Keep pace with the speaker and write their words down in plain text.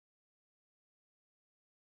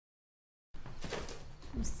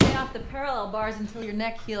Stay off the parallel bars until your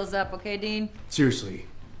neck heals up, okay, Dean? Seriously,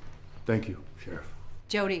 thank you, Sheriff.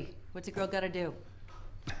 Jody, what's a girl gotta do?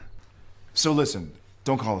 So listen,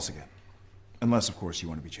 don't call us again. Unless, of course, you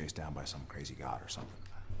want to be chased down by some crazy god or something.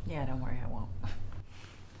 Yeah, don't worry, I won't.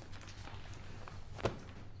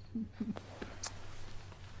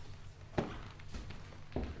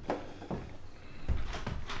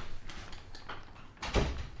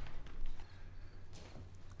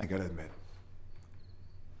 I gotta admit,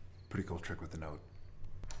 pretty cool trick with the note.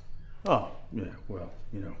 Oh, yeah, well,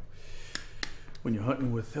 you know, when you're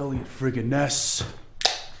hunting with Elliot friggin' Ness,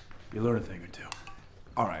 you learn a thing or two.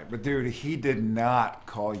 All right, but dude, he did not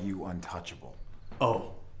call you untouchable.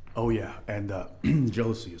 Oh yeah, and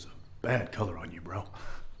jealousy is a bad color on you, bro.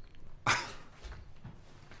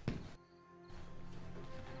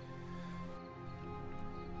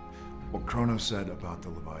 What Kronos said about the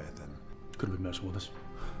Leviathan. Could have been messing with us.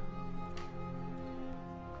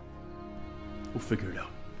 We'll figure it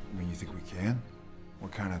out. I mean, you think we can? We're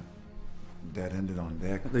kind of dead-ended on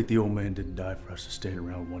deck. I think the old man didn't die for us to stand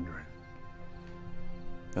around wondering.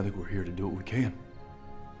 I think we're here to do what we can.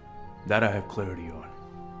 That I have clarity on.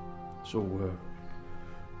 So, why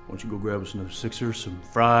don't you go grab us another sixer, some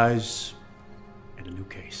fries, and a new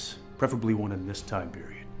case. Preferably one in this time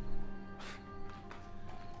period.